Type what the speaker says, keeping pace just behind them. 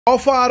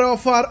Offer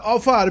offer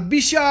offer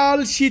বিশাল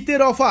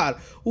শীতের offer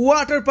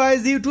water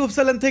prize YouTube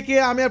channel থেকে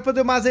আমি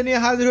আপনাদের মাঝে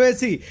নিয়ে হাজির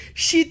হয়েছি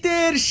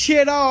শীতের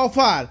সেরা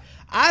অফার।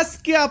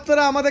 আজকে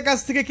আপনারা আমাদের কাছ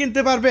থেকে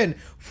কিনতে পারবেন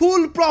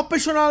ফুল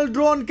প্রফেশনাল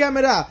ড্রোন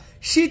ক্যামেরা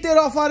শীতের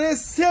অফারে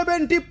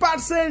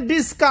 70%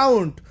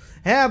 ডিসকাউন্ট।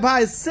 হ্যাঁ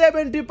ভাই,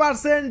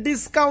 70%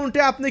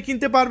 ডিসকাউন্টে আপনি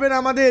কিনতে পারবেন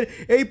আমাদের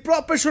এই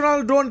প্রফেশনাল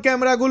ড্রোন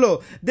ক্যামেরাগুলো।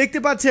 দেখতে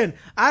পাচ্ছেন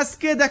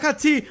আজকে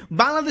দেখাচ্ছি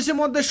বাংলাদেশের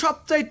মধ্যে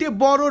সবচাইতে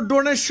বড়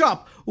ড্রোনের শপ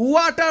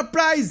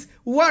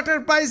ওয়াটার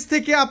প্রাইজ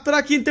থেকে আপনারা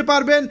কিনতে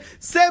পারবেন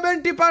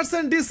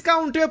 70%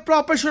 ডিসকাউন্টে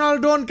প্রফেশনাল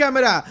ড্রোন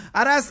ক্যামেরা।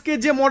 আর আজকে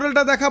যে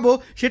মডেলটা দেখাবো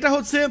সেটা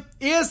হচ্ছে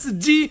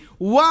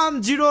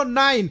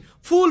SG109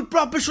 ফুল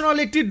প্রফেশনাল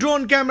একটি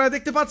ড্রোন ক্যামেরা।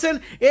 দেখতে পাচ্ছেন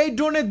এই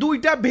ড্রোনে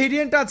দুইটা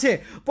ভেরিয়েন্ট আছে।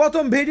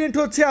 প্রথম ভেরিয়েন্ট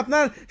হচ্ছে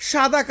আপনার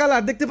সাদা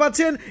কালার, দেখতে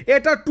পাচ্ছেন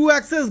এটা 2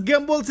 অ্যাক্সেস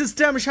গেম্বল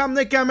সিস্টেম,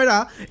 সামনে ক্যামেরা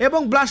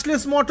এবং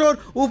ব্রাশলেস মোটর,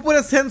 উপরে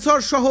সেন্সর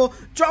সহ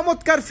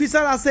চমৎকার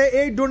ফিচার আছে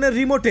এই ড্রোনের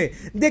রিমোটে।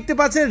 দেখতে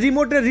পাচ্ছেন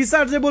রিমোটে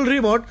রিচার্জেবল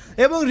রিমোট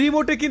এবং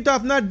রিমোটে কিন্তু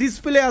আপনার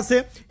ডিসপ্লে আছে।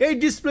 এই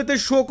ডিসপ্লেতে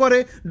শো করে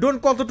ড্রোন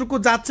কতটুকু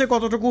যাচ্ছে,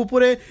 কতটুকু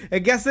উপরে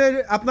গ্যাসের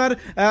আপনার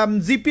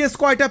জিপিএস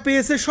কয়টা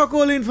পেয়েছে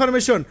সকল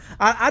ইনফরমেশন।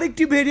 আর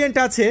আরেকটি ভেরিয়েন্ট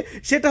আছে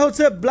সেটা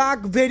হচ্ছে ব্ল্যাক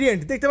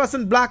ভেরিয়েন্ট, দেখতে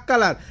পাচ্ছেন ব্ল্যাক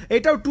কালার।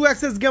 এটাও 2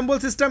 access gimbal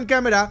system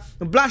camera,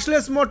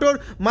 brushless motor,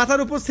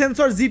 মাথার উপর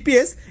সেন্সর,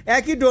 জিপিএস,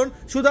 একই ড্রোন,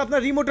 শুধু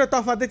আপনার রিমোটের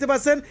তফাৎ। দেখতে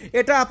পাচ্ছেন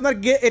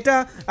এটা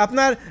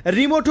আপনার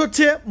রিমোট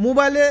হচ্ছে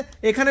মোবাইলে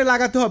এখানে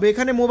লাগাতে হবে।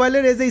 এখানে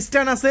মোবাইলের এই যে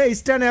স্ট্যান্ড আছে,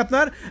 স্ট্যান্ডে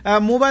আপনার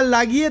মোবাইল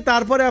লাগিয়ে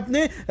তারপরে আপনি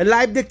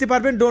লাইভ দেখতে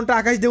পারবেন, ড্রোনটা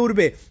আকাশ দিয়ে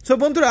উড়বে। সো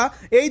বন্ধুরা,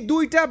 এই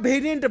দুইটা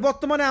ভেরিয়েন্ট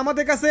বর্তমানে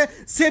আমাদের কাছে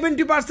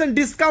 70%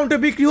 ডিসকাউন্টে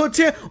বিক্রি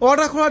হচ্ছে।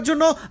 অর্ডার করার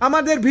জন্য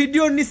আমাদের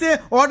ভিডিওর নিচে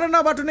অর্ডার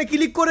নাও বাটনে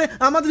ক্লিক করে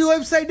আমাদের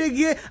ওয়েবসাইটে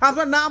গিয়ে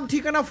আপনার নাম,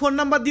 ঠিকানা, ফোন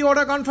নাম্বার দিয়ে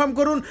অর্ডার কনফার্ম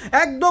করুন।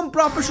 একদম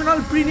প্রফেশনাল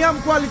প্রিমিয়াম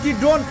কোয়ালিটি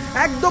ড্রোন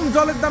একদম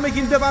জলের দামে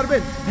কিনতে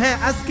পারবেন। হ্যাঁ,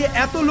 আজকে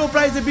এত লো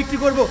প্রাইসে বিক্রি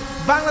করব,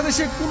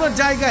 বাংলাদেশের কোনো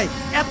জায়গায়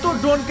এত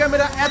ড্রোন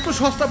ক্যামেরা এত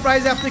সস্তা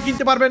প্রাইসে আপনি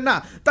কিনতে পারবেন না।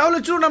 তাহলে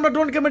চলুন আমরা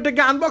ড্রোন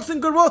ক্যামেরাটাকে আনবক্সিং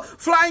করব,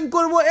 ফ্লাইং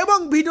করব এবং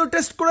ভিডিও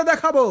টেস্ট করে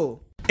দেখাবো।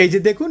 এই যে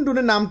দেখুন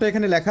ড্রোনের নামটা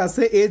এখানে লেখা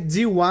আছে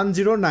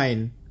SG109।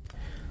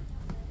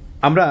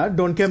 আমরা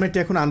ড্রোন ক্যামেরাটি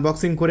এখন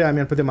আনবক্সিং করে আমি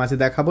আপনাদের মাঝে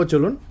দেখাবো।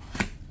 চলুন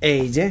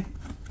এই যে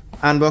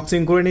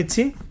আনবক্সিং করে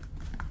নিচ্ছি।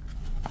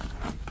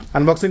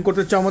 আনবক্সিং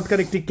করতে চমৎকার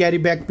একটি ক্যারি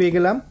ব্যাগ পেয়ে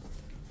গেলাম।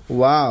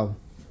 ওয়াও,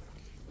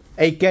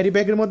 এই ক্যারি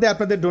ব্যাগের মধ্যে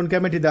আপনাদের ড্রোন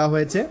ক্যামেরাটি দেওয়া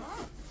হয়েছে।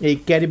 এই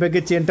ক্যারি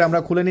ব্যাগের চেনটা আমরা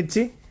খুলে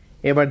নিচ্ছি।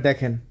 এবার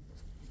দেখেন,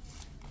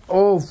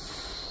 ও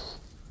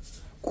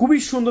খুবই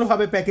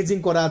সুন্দরভাবে প্যাকেজিং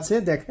করা আছে,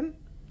 দেখেন।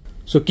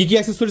 সো কী কী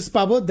অ্যাক্সেসরিজ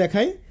পাবো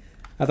দেখাই।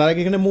 আর তার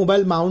আগে এখানে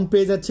মোবাইল মাউন্ট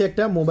পেয়ে যাচ্ছে,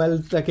 একটা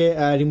মোবাইলটাকে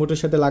রিমোটের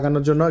সাথে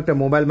লাগানোর জন্য একটা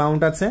মোবাইল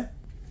মাউন্ট আছে।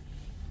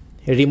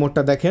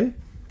 রিমোটটা দেখেন,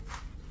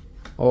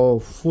 ও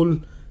ফুল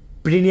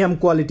প্রিমিয়াম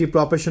কোয়ালিটি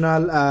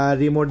প্রফেশনাল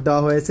রিমোট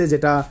দেওয়া হয়েছে,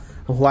 যেটা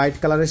হোয়াইট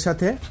কালারের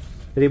সাথে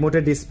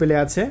রিমোটের ডিসপ্লে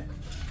আছে।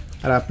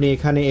 আর আপনি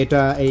এখানে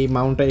এই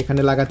মাউন্টটা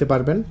এখানে লাগাতে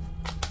পারবেন,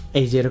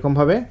 এই যে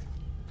এরকমভাবে।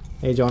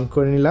 এই যে অন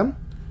করে নিলাম,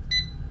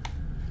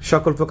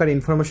 সকল প্রকার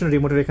ইনফরমেশন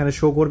রিমোটের এখানে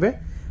শো করবে।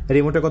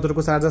 রিমোটে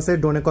কতটুকু চার্জ আছে,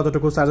 ড্রোনে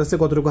কতটুকু চার্জ আছে,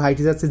 কতটুকু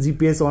হাইটে যাচ্ছে,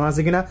 জিপিএস অন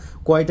আছে কিনা,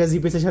 কয়টা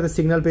জিপিএস এর সাথে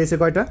সিগন্যাল পেয়েছে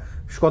কয়টা,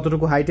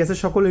 কতটুকু হাইটে আছে,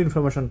 সকল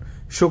ইনফরমেশন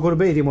শো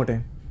করবে এই রিমোটে।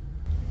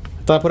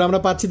 তারপরে আমরা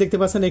পাচ্ছি, দেখতে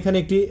পাচ্ছেন এখানে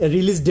একটি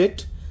রিলিজ ডেট,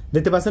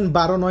 দেখতে পাচ্ছেন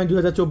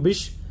 12/9/2024,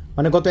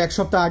 মানে গত এক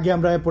সপ্তাহ আগে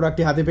আমরা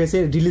প্রোডাক্টটি হাতে পেয়েছি।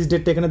 রিলিজ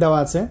ডেটটা এখানে দেওয়া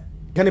আছে।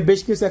 এখানে বেশ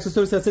কিছু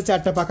অ্যাক্সেসরিজ আছে,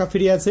 4টা পাখা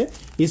ফ্রি আছে,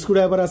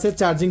 স্ক্রুড্রাইভার আছে,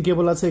 চার্জিং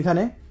কেবল আছে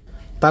এখানে।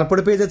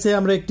 তারপরে পেয়ে যাচ্ছে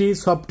আমরা একটি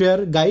সফটওয়্যার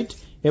গাইড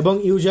এবং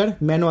ইউজার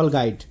ম্যানুয়াল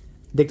গাইড,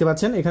 দেখতে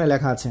পাচ্ছেন এখানে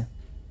লেখা আছে।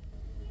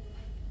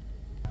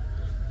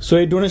 সো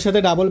এই ড্রোনের সাথে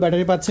ডাবল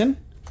ব্যাটারি পাচ্ছেন।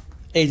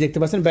 এই দেখতে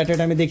পাচ্ছেন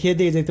ব্যাটারিটা আমি দেখিয়ে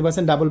দিই, দেখতে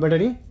পাচ্ছেন ডাবল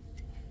ব্যাটারি,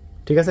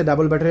 ঠিক আছে,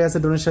 ডাবল ব্যাটারি আছে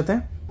ড্রোনের সাথে।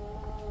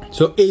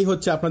 সো এই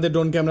হচ্ছে আপনাদের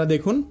ড্রোন ক্যামেরা,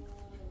 দেখুন।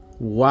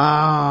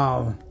 ওয়াও,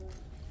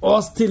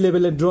 অস্থির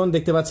লেভেলের ড্রোন,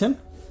 দেখতে পাচ্ছেন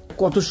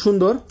কত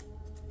সুন্দর,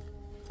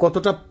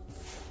 কতটা,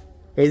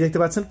 এই দেখতে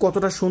পাচ্ছেন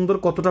কতটা সুন্দর,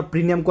 কতটা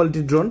প্রিমিয়াম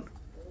কোয়ালিটির ড্রোন।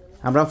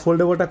 আমরা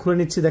ফোল্ডেবলটা খুলে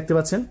নিচ্ছি, দেখতে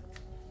পাচ্ছেন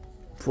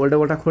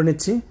ফোল্ডেবলটা খুলে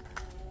নিচ্ছি।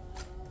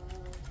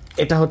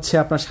 এটা হচ্ছে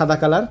আপনার সাদা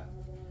কালার,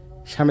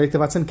 সামনে দেখতে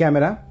পাচ্ছেন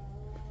camera,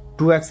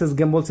 2 access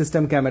gimbal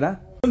system camera.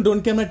 Drone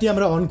ক্যামেরাটি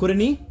আমরা অন করে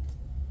নিই।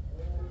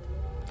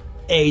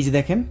 এই যে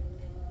দেখেন,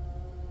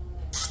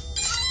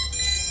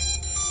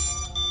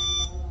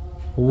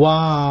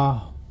 ওয়াও,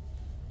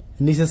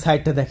 নিচের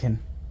সাইডটা দেখেন,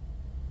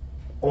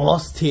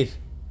 অস্থির,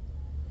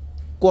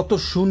 কত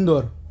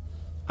সুন্দর।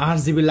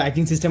 RGB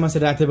লাইটিং সিস্টেম আছে,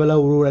 রাতের বেলা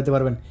উড়াতে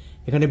পারবেন।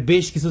 এখানে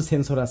বেশ কিছু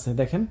সেন্সর আছে,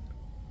 দেখেন,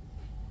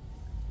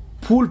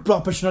 ফুল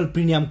প্রফেশনাল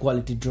প্রিমিয়াম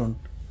কোয়ালিটি ড্রোন।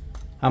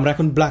 আমরা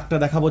এখন ব্ল্যাকটা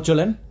দেখাবো,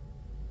 চলেন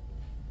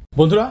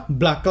বন্ধুরা।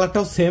 ব্ল্যাক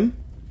কালারটাও সেম,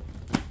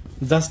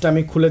 জাস্ট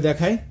আমি খুলে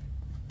দেখাই।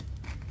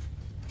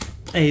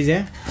 এই যে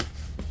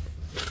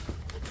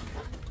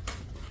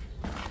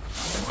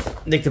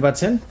দেখতে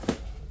পাচ্ছেন,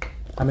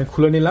 আমি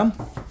খুলে নিলাম।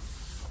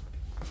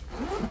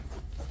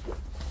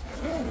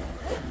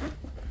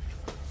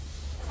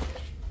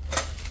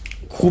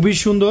 খুবই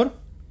সুন্দর,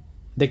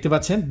 দেখতে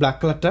পাচ্ছেন ব্ল্যাক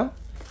কালারটা।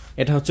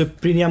 এটা হচ্ছে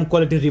প্রিমিয়াম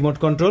কোয়ালিটির রিমোট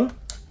কন্ট্রোল,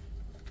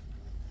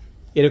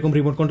 এরকম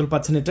রিমোট কন্ট্রোল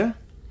পাচ্ছেন এটা।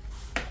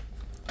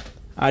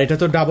 আর এটা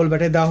তো ডাবল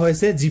ব্যাটারি দেওয়া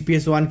হয়েছে,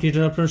 জিপিএস 1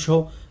 কিলোমিটার অপশন সহ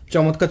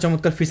চমৎকার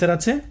চমৎকার ফিচার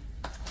আছে।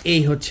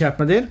 এই হচ্ছে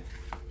আপনাদের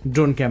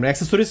ড্রোন ক্যামেরা,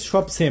 অ্যাক্সেসরিজ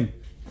সব সেম।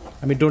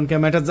 আমি ড্রোন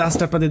ক্যামেরাটা জাস্ট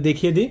আপনাদের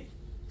দেখিয়ে দিই।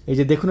 এই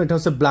যে দেখুন, এটা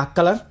হচ্ছে ব্ল্যাক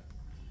কালার,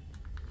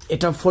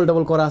 এটা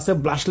ফোল্ডেবল করা আছে,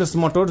 ব্রাশলেস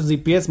মোটর,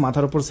 জিপিএস,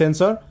 মাথার উপর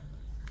সেন্সর।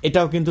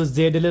 এটাও কিন্তু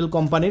ZLL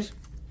কোম্পানির।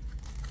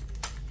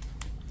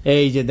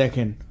 এই যে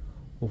দেখেন,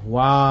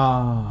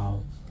 ওয়াও,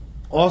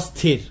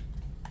 অস্থির,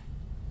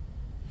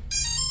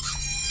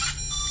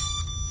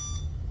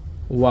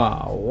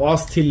 ওয়াও,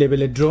 অস্থির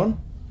লেভেলের ড্রোন।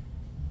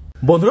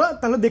 বন্ধুরা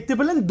তাহলে দেখতে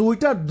পেলেন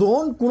দুইটা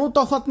ড্রোন কোনো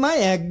তফাৎ নাই,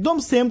 একদম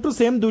সেম টু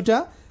সেম দুইটা।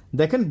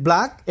 দেখেন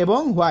ব্ল্যাক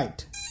এবং হোয়াইট,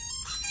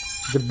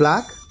 যে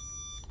ব্ল্যাক,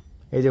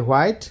 এই যে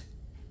হোয়াইট,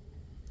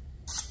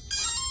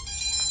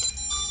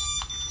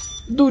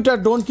 দুইটা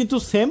ড্রোন কিন্তু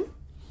সেম।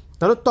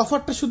 তাহলে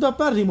তফাৎটা শুধু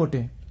আপনার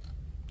রিমোটে,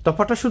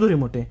 তফাৎটা শুধু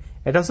রিমোটে।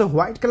 এটা হচ্ছে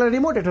হোয়াইট কালার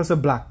রিমোট, এটা হচ্ছে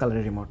ব্ল্যাক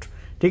কালারের রিমোট।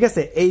 ঠিক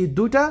আছে, এই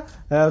দুইটা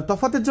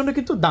তফাতের জন্য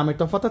কিন্তু দামের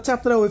তফাৎ আছে,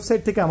 আপনারা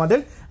ওয়েবসাইট থেকে আমাদের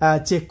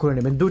চেক করে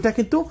নেবেন। দুইটা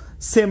কিন্তু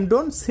সেম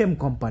ড্রোন, সেম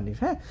কোম্পানির।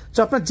 হ্যাঁ, তো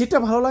আপনার যেটা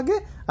ভালো লাগে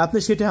আপনি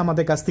সেটা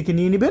আমাদের কাছ থেকে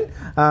নিয়ে নেবেন,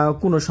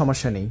 কোনো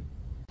সমস্যা নেই।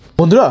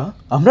 বন্ধুরা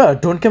আমরা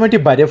ড্রোন ক্যামেরাটি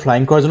বাইরে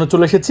ফ্লাইং করার জন্য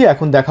চলে এসেছি,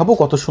 এখন দেখাবো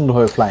কত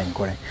সুন্দরভাবে ফ্লাইং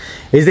করে।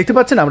 এই দেখতে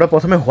পাচ্ছেন, আমরা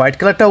প্রথমে হোয়াইট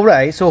কালারটা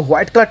উড়াই। সো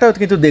হোয়াইট কালারটাও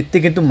কিন্তু দেখতে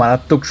কিন্তু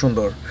মারাত্মক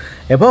সুন্দর,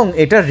 এবং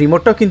এটার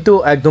রিমোটটাও কিন্তু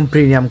একদম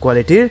প্রিমিয়াম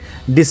কোয়ালিটির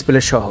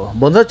ডিসপ্লে সহ।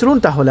 বন্ধুরা চলুন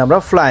তাহলে আমরা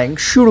ফ্লাইং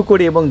শুরু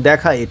করি এবং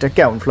দেখাই এটা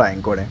কেমন ফ্লাইং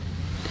করে।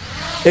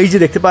 এই যে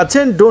দেখতে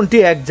পাচ্ছেন, ড্রোনটি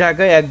এক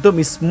জায়গায় একদম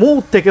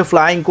স্মুথ থেকে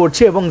ফ্লাইং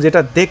করছে, এবং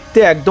যেটা দেখতে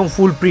একদম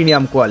ফুল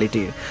প্রিমিয়াম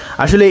কোয়ালিটির।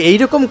 আসলে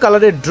এইরকম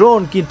কালারের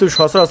ড্রোন কিন্তু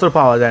সচরাচর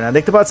পাওয়া যায় না।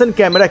 দেখতে পাচ্ছেন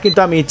ক্যামেরা কিন্তু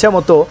আমি ইচ্ছা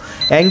মতো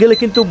অ্যাঙ্গেলে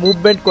কিন্তু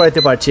মুভমেন্ট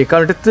করাতে পারছি,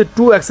 কারণ এটাতে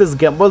 2 অ্যাক্সেস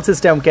গ্যাম্বল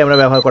সিস্টেম ক্যামেরা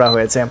ব্যবহার করা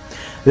হয়েছে,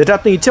 যেটা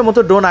আপনি ইচ্ছা মতো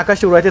ড্রোন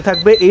আকাশে উড়াইতে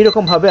থাকবে।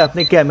 এইরকমভাবে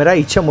আপনি ক্যামেরা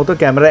ইচ্ছা মতো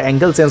ক্যামেরা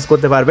অ্যাঙ্গেল চেঞ্জ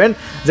করতে পারবেন,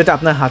 যেটা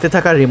আপনার হাতে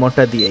থাকা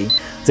রিমোটটা দিয়েই,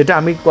 যেটা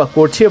আমি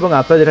করছি এবং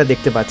আপনারা যেটা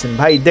দেখতে পাচ্ছেন।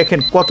 ভাই দেখেন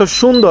কত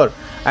সুন্দর,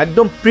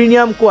 একদম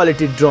প্রিমিয়াম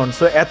কোয়ালিটির ড্রোন।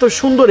 সো এত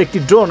সুন্দর একটি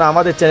ড্রোন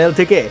আমাদের চ্যানেল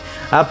থেকে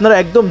আপনারা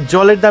একদম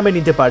জলের দামে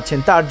নিতে পারছেন।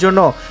 তার জন্য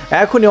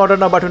এখনই অর্ডার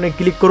নাও বাটনে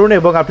ক্লিক করুন,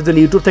 এবং আপনি যদি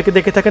ইউটিউব থেকে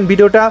দেখে থাকেন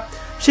ভিডিওটা,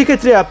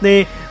 সেক্ষেত্রে আপনি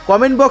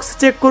কমেন্ট বক্স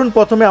চেক করুন,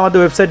 প্রথমে আমাদের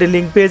ওয়েবসাইটের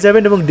লিঙ্ক পেয়ে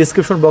যাবেন, এবং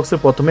ডিসক্রিপশন বক্সে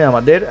প্রথমে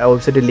আমাদের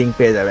ওয়েবসাইটের লিঙ্ক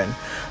পেয়ে যাবেন।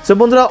 সো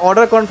বন্ধুরা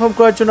অর্ডার কনফার্ম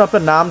করার জন্য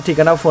আপনার নাম,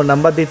 ঠিকানা, ফোন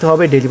নাম্বার দিতে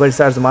হবে। ডেলিভারি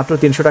চার্জ মাত্র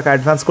 300 টাকা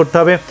অ্যাডভান্স করতে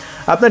হবে।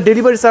 আপনার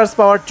ডেলিভারি চার্জ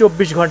পাওয়ার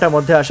 24 ঘন্টার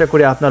মধ্যে আশা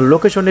করি আপনার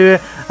লোকেশনে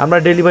আমরা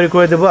ডেলিভারি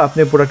করে দেবো। আপনি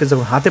প্রোডাক্টটি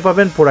যখন হাতে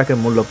পাবেন প্রোডাক্টের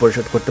মূল্য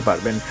পরিশোধ করতে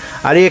পারবেন।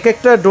 আর এক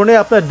একটা ড্রোনে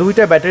আপনার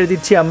 2টা ব্যাটারি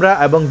দিচ্ছি আমরা,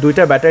 এবং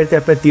 2টা ব্যাটারিতে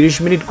আপনি 30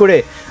 মিনিট করে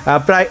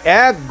প্রায়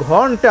 1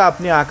 ঘন্টা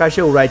আপনি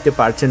আকাশে উড়াইতে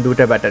পারছেন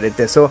 2টা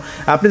ব্যাটারিতে। সো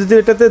আপনি যদি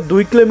এটাতে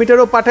 2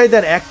 কিলোমিটারও পাঠাই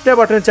দেন, একটা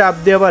বাটনে চাপ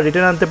দিয়ে আবার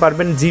রিটার্ন আনতে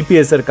পারবেন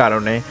জিপিএসের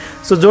কারণে।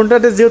 সো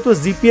ড্রোনটাতে যেহেতু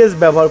জিপিএস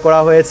ব্যবহার করা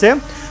হয়েছে,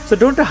 সো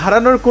ড্রোনটা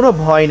হারানোর কোনো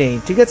ভয় নেই।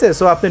 ঠিক আছে,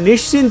 সো আপনি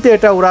নিশ্চিন্তে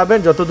এটা উড়াবেন,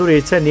 যত দূর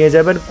ইচ্ছা নিয়ে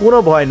যাবেন, কোনো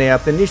ভয় নেই।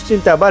 আপনি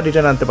নিশ্চিন্তে আবার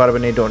রিটার্ন আনতে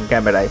পারবেন এই ড্রোন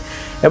ক্যামেরায়।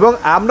 এবং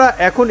আমরা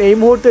এখন এই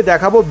মুহূর্তে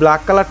দেখাবো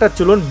ব্ল্যাক কালারটা।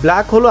 চলুন,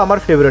 ব্ল্যাক হলো আমার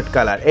ফেভারিট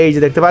কালার। এই যে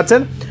দেখতে পাচ্ছেন,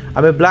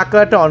 আমি ব্ল্যাক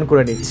কালারটা অন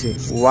করে নিচ্ছি।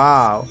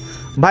 ওয়াও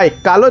ভাই,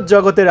 কালোর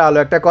জগতের আলো,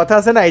 একটা কথা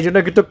আছে না, এই জন্য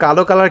কিন্তু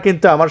কালো কালার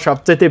কিন্তু আমার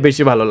সবচাইতে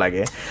বেশি ভালো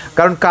লাগে।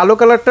 কারণ কালো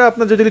কালারটা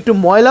আপনার যদি একটু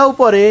ময়লাও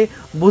পরে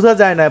বোঝা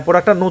যায় না,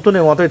 প্রোডাক্টটা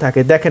নতুনের মতোই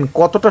থাকে। দেখেন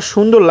কতটা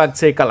সুন্দর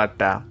লাগছে এই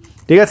কালারটা।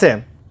 ঠিক আছে,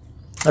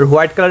 আর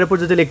হোয়াইট কালারের উপর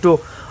যদি একটু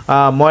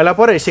ময়লা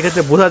পড়ে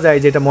সেক্ষেত্রে বোঝা যায়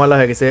যে এটা ময়লা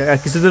হয়ে গেছে,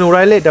 কিছুদিন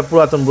উড়াইলে এটা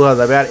পুরাতন বোঝা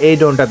যাবে। আর এই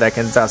ড্রোনটা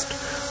দেখেন জাস্ট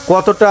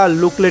কতটা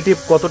লুকলেটিভ,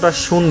 কতটা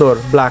সুন্দর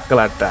ব্ল্যাক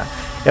কালারটা।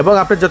 এবং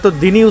আপনি যত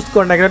দিনই ইউজ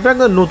করেন না কেন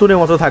একদম নতুনের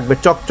মতো থাকবে,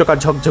 চকচকা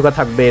ঝকঝকা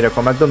থাকবে,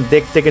 এরকম একদম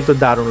দেখতে কিন্তু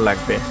দারুণ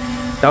লাগবে।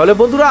 তাহলে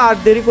বন্ধুরা আর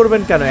দেরি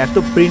করবেন কেন, এত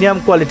প্রিমিয়াম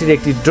কোয়ালিটির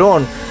একটি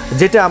ড্রোন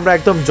যেটা আমরা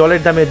একদম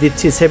জলের দামে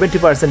দিচ্ছি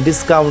 70%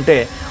 ডিসকাউন্টে।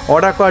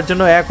 অর্ডার করার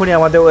জন্য এখনই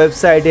আমাদের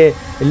ওয়েবসাইটে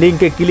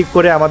লিঙ্কে ক্লিক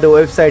করে আমাদের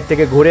ওয়েবসাইট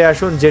থেকে ঘুরে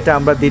আসুন, যেটা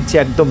আমরা দিচ্ছি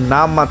একদম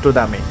নামমাত্র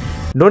দামে।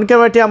 ড্রোন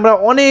ক্যামেরাটি আমরা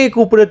অনেক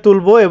উপরে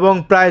তুলবো, এবং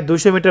প্রায়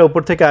 200 মিটার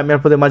উপর থেকে আমি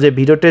আপনাদের মাঝে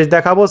ভিডিও টেস্ট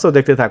দেখাবো। সো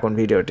দেখতে থাকুন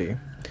ভিডিওটি।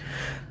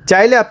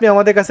 চাইলে আপনি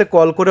আমাদের কাছে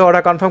কল করে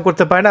অর্ডার কনফার্ম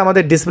করতে পারেন।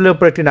 আমাদের ডিসপ্লের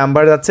উপর একটি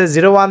নাম্বার যাচ্ছে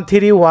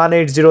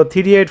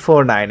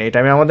 0131803849।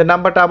 আমি আমাদের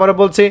নাম্বারটা আবারও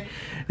বলছি,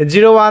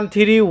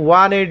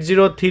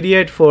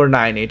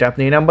 0131803849।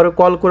 আপনি এই নাম্বারে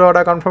কল করে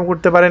অর্ডার কনফার্ম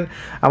করতে পারেন।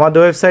 আমাদের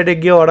ওয়েবসাইটে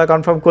গিয়ে অর্ডার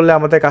কনফার্ম করলে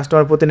আমাদের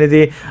কাস্টমার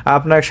প্রতিনিধি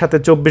আপনার সাথে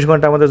 24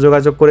 ঘন্টা আমাদের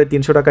যোগাযোগ করে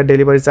 300 টাকা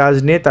ডেলিভারি চার্জ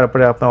নিয়ে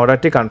তারপরে আপনার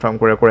অর্ডারটি কনফার্ম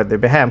করে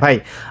দেবে। হ্যাঁ ভাই,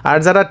 আর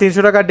যারা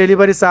 300 টাকা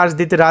ডেলিভারি চার্জ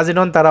দিতে রাজি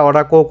নন তারা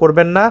অর্ডার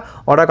করবেন না,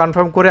 অর্ডার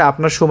কনফার্ম করে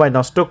আপনার সময়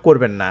নষ্ট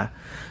করবেন না,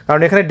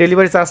 কারণ এখানে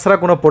ডেলিভারি চার্জ ছাড়া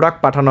কোনো প্রোডাক্ট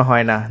পাঠানো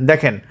হয় না।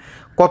 দেখেন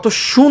কত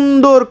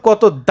সুন্দর,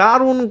 কত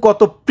দারুণ,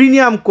 কত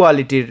প্রিমিয়াম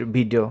কোয়ালিটির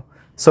ভিডিও।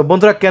 সো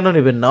বন্ধুরা কেন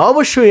নেবেন না,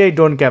 অবশ্যই এই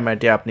ড্রোন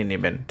ক্যামেরাটি আপনি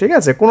নেবেন, ঠিক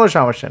আছে, কোনো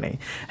সমস্যা নেই।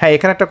 হ্যাঁ,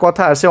 এখানে একটা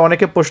কথা আছে,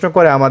 অনেকে প্রশ্ন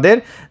করে আমাদের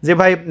যে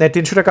ভাই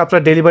 300 টাকা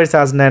আপনারা ডেলিভারি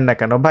চার্জ নেন না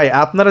কেন? ভাই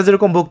আপনারা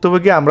যেরকম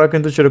ভুক্তভোগী আমরাও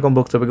কিন্তু সেরকম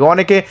ভুক্তভোগী।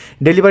 অনেকে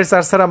ডেলিভারি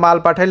চার্জ ছাড়া মাল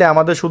পাঠাইলে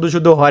আমাদের শুধু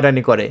শুধু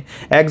হয়রানি করে,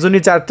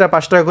 একজনই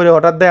 4-5 টাকা করে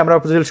অর্ডার দেয়, আমরা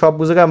যদি সব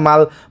জায়গায়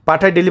মাল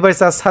পাঠাই ডেলিভারি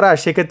চার্জ ছাড়া,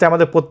 সেক্ষেত্রে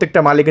আমাদের প্রত্যেকটা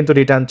মালই কিন্তু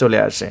রিটার্ন চলে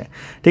আসে,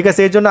 ঠিক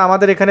আছে। এই জন্য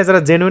আমাদের এখানে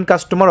যারা জেনুইন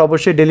কাস্টমার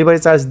অবশ্যই ডেলিভারি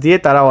চার্জ দিয়ে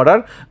তারা অর্ডার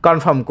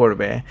কনফার্ম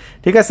করবে,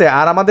 ঠিক আছে।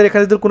 আর আমাদের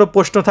এখানে যদি কোনো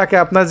প্রশ্ন থাকে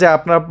আপনার যে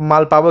আপনার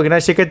মাল পাবো কিনা,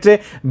 সেক্ষেত্রে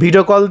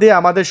ভিডিও কল দিয়ে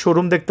আমাদের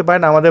শোরুম দেখতে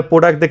পারেন, আমাদের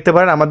প্রোডাক্ট দেখতে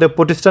পারেন, আমাদের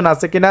প্রতিষ্ঠান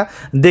আছে কিনা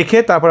দেখে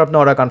তারপর আপনি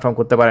অর্ডার কনফার্ম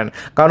করতে পারেন।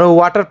 কারণ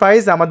ওয়াটার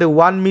প্রাইস আমাদের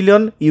 1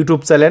 মিলিয়ন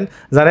ইউটিউব চ্যানেল,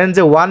 জানেন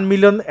যে 1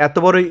 মিলিয়ন এত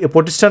বড়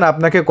প্রতিষ্ঠান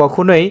আপনাকে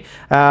কখনোই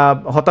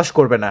হতাশ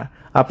করবে না,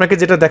 আপনাকে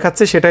যেটা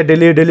দেখাচ্ছে সেটাই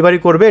ডেলিভারি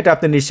করবে, এটা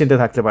আপনি নিশ্চিন্তে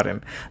থাকতে পারেন।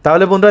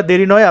 তাহলে বন্ধুরা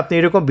দেরি নয়, আপনি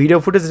এরকম ভিডিও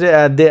ফুটেজ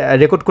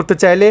রেকর্ড করতে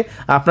চাইলে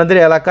আপনাদের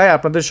এলাকায়,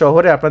 আপনাদের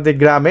শহরে, আপনাদের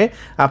গ্রামে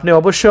আপনি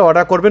অবশ্যই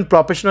অর্ডার করবেন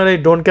প্রফেশনাল এই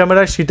ড্রোন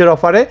ক্যামেরা শীতের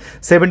অফারে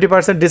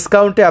 70%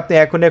 ডিসকাউন্টে। আপনি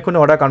এখনই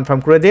অর্ডার কনফার্ম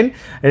করে দিন,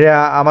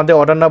 আমাদের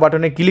অর্ডার নাও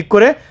বাটনে ক্লিক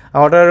করে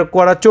অর্ডার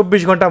করার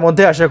 24 ঘন্টার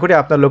মধ্যে আশা করি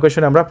আপনার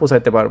লোকেশনে আমরা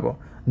পৌঁছাতে পারবো।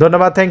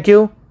 ধন্যবাদ, থ্যাংক ইউ,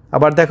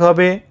 আবার দেখা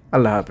হবে,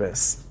 আল্লাহ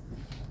হাফেজ।